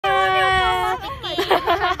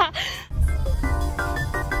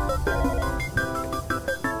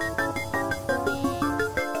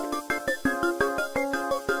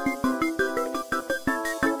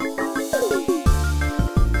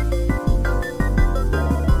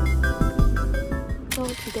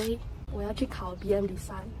去考 BM 第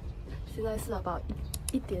3，现在是 about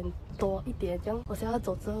 1点这样。我现在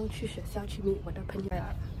走之后去学校去 meet 我的朋友啊，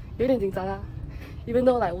有点紧张啊。even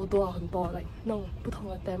though like 我读了很多 like 那种不同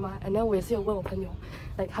的 tema， and then 我也是有问我朋友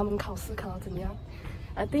like 他们考试考得怎么样。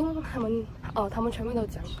I think 他们全部都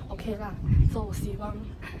讲 OK 啦，所以我希望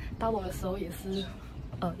到我的时候也是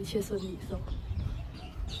一切顺利。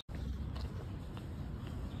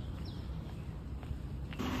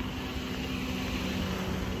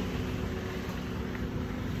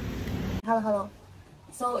So hello.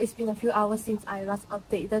 So it's been a few hours since I last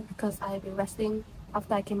updated because I've been resting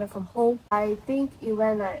after I came back from home. I think it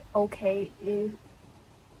went like okay.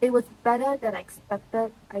 It was better than I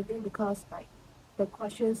expected. I think because like the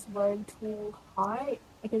questions weren't too hard.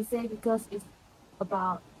 I can say because it's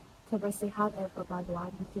about kebersihan and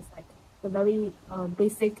perpaduan, which is like the very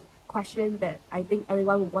basic question that I think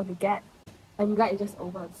everyone would want to get. I'm glad it's just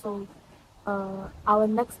over. So our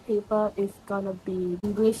next paper is gonna be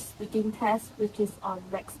English speaking test, which is on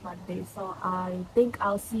next Monday. So I think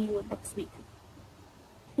I'll see you next week.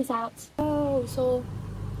 Peace out. Oh, so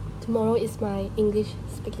tomorrow is my English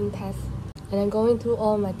speaking test, and I'm going through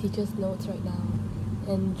all my teacher's notes right now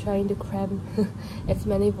and trying to cram as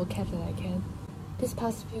many vocab as I can. These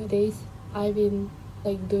past few days, I've been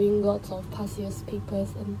like doing lots of past year's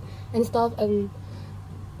papers and stuff, and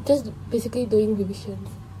just basically doing revisions.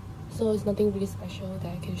 So it's nothing really special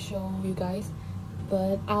that I can show you guys,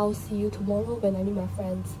 but I'll see you tomorrow when I meet my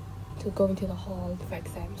friends to go into the hall for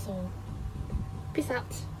exam. So peace out.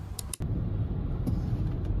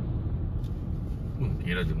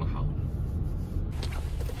 题了怎么好？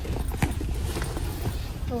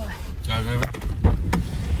对。来。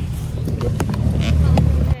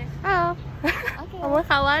Hello. 我们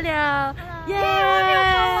考完了。耶！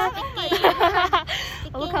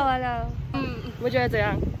我们考完了。你们觉得怎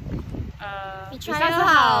样？比 trial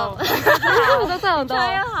好，比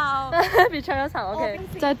trial 好，比 trial 好。OK，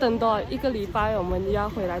 再等多1个礼拜，我们要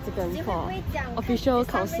回来这边 for official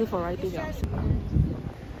考试 for writing 了。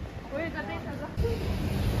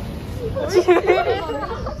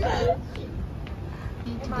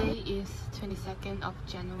Today is 22nd of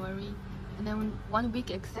January, and then 1 week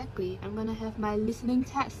exactly, I'm gonna have my listening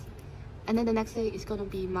test, and then the next day is gonna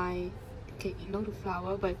be my no to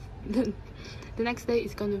flower, but the next day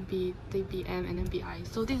is gonna be the BM and then BI.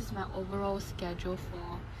 So this is my overall schedule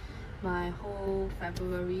for my whole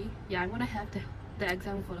February. Yeah, I'm gonna have the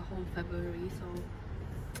exam for the whole February. So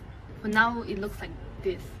for now it looks like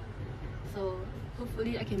this. So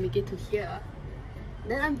hopefully I can make it to here.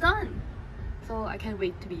 Then I'm done. So I can't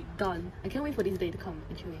wait to be done. I can't wait for this day to come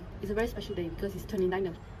actually. It's a very special day because it's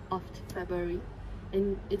 29th of February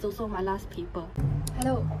and it's also my last paper.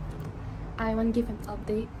 Hello. I want to give an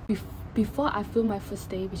update. Before I filmed my first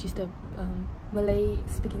day, which is the Malay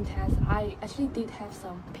speaking test, I actually did have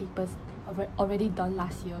some papers already done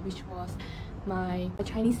last year, which was my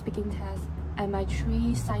Chinese speaking test and my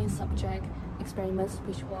 3 science subject experiments,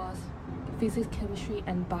 which was physics, chemistry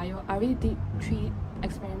and bio. I already did 3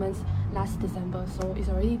 experiments last December, so it's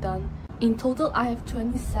already done. In total, I have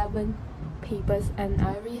 27 papers and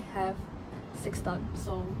I already have 6 done.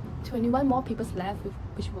 So 21 more papers left,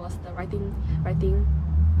 which was the writing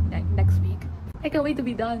like next week. I can't wait to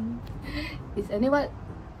be done. Is anyone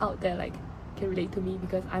out there like can relate to me,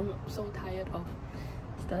 because I'm so tired of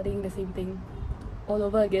studying the same thing all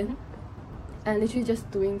over again and literally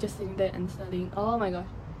just sitting there and studying. Oh my god,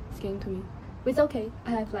 it's getting to me. But it's okay.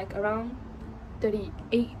 I have like around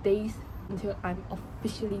 38 days until I'm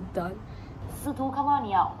officially done. 试图看不到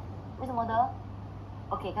你哦，为什么的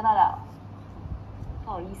 ？OK， 看到了。不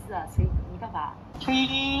好意思啊，所以没办法。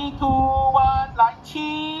3, 2, 1, like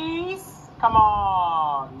cheese. Come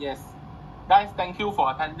on, yes, guys. Thank you for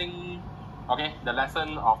attending. Okay, the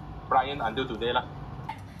lesson of Brian until today lah.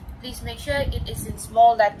 Please make sure it is in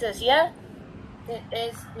small letters. Yeah, it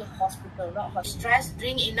is the hospital, not hospital. Stress.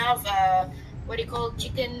 Drink enough. What do you call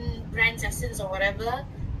chicken brand essence or whatever.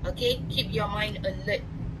 Okay, keep your mind alert.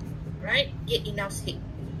 Right, get enough sleep.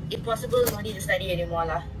 If possible, no need to study anymore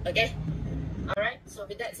lah. Okay. Alright, so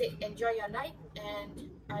with that said, enjoy your night and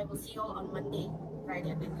I will see you all on Monday,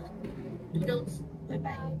 Friday. Toodles, bye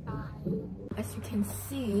bye. As you can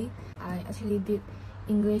see, I actually did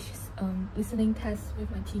English listening test with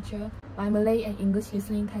my teacher. My Malay and English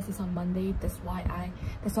listening test is on Monday. That's why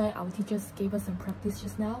our teachers gave us some practice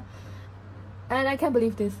just now. And I can't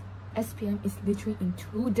believe this. SPM is literally in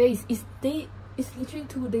 2 days. It's literally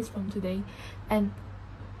 2 days from today, and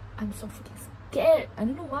I'm so freaking scared. I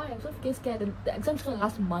don't know why. I'm so freaking scared. The exam's gonna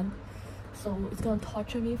last a month, so it's gonna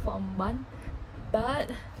torture me for a month.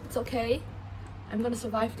 But it's okay. I'm gonna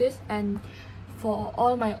survive this. And for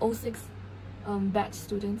all my 06 bad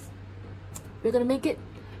students. We're gonna make it.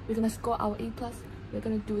 We're gonna score our A+. We're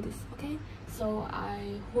gonna do this, okay? So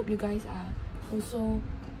I hope you guys are also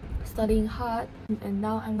studying hard, and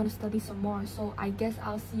now I'm gonna study some more. So I guess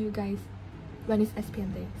I'll see you guys when it's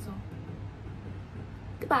SPM day. So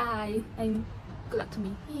goodbye and good luck to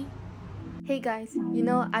me. Hey guys, you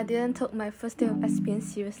know I didn't take my first day of SPM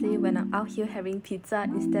seriously when I'm out here having pizza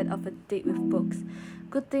instead of a date with books.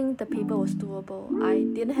 Good thing the paper was doable. I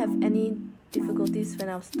didn't have any difficulties when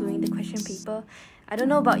I was doing the question paper. I don't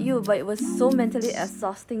know about you, but it was so mentally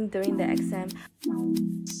exhausting during the exam.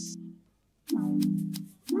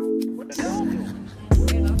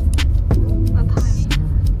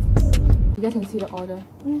 You guys can see the order.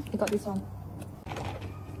 I got this one.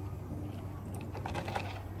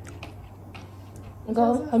 我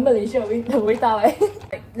刚很美的味道哎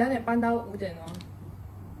，2点半到5点哦。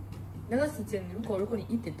那个时间，如果你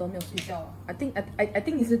一点都没有睡觉 ，I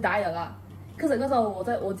think 你是 die 了啦。可是那时候我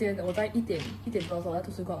在1点多的时候在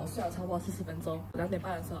图书馆，我睡了差不多40分钟。2点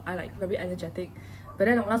半的时候 ，I like very energetic，but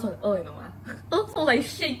then 我那时候很饿，你懂吗？我 like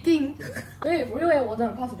shaking。因为我真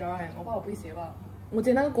的很怕死掉我怕我不会写吧。我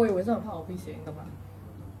今天那个国语我也是很怕我不会写，你懂吗？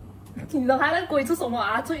你知道他那个国语是什么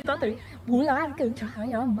啊？这一段等于无聊跟小孩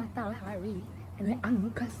有乜到海里。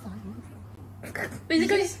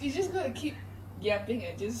 Basically, you just gotta keep yapping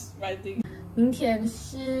and just writing. 明天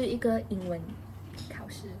是一个英文考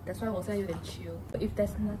试 ，That's why 我现在有点 chill. But if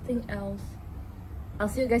there's nothing else, I'll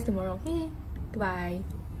see you guys tomorrow. Goodbye.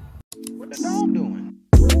 What the dog doing?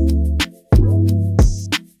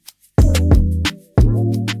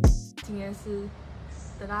 今天是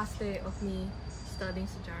the last day of me studying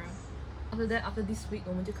sejarah. After that, after this week,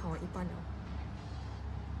 我们就考完一半了。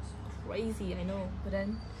 Crazy, I know, but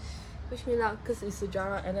then wish me luck because it's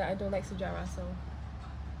sejarah and then I don't like sejarah, so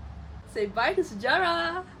say bye to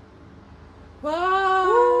sejarah. Wow.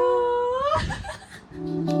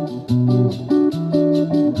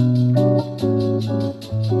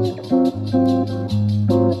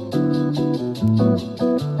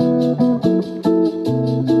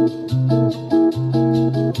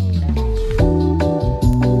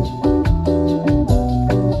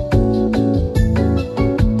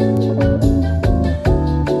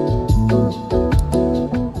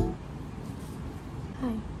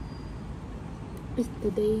 It's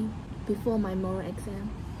the day before my moral exam.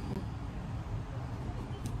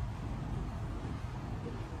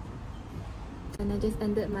 And I just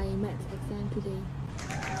ended my maths exam today.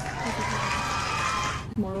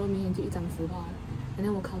 Tomorrow 明天就一张纸吧 and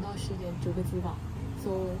then 我考到10点9个字吧 so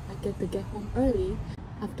I get to get home early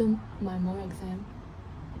after my moral exam.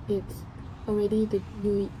 It's already the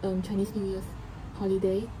Chinese New Year's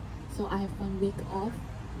holiday, so I have 1 week off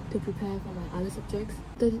to prepare for my other subjects.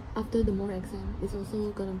 After the moral exam, it's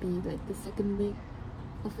also gonna be like the second week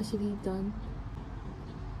officially done.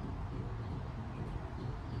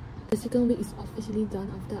 The second week is officially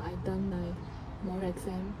done after I done my moral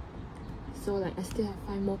exam. So like I still have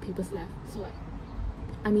 5 more papers left. So like,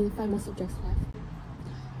 5 more subjects left.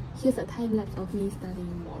 Here's a time lapse of me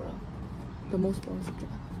studying moral, the most boring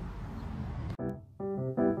subject.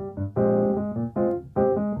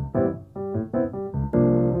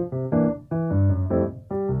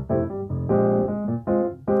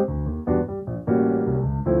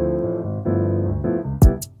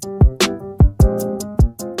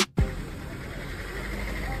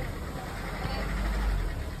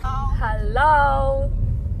 Hello，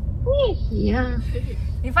 咩事啊？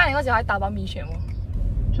你翻嚟嗰時可以打包米血喎。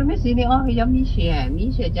做咩事？你愛去飲米血？米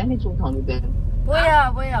血講你做糖的。不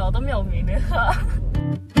要不要，我都沒有米的喝。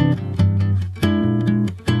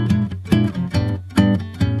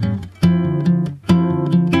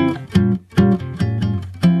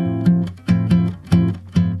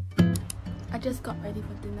I just got ready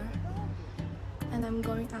for dinner, and I'm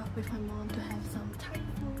going out with my mom to have some Thai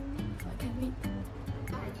food so I can meet.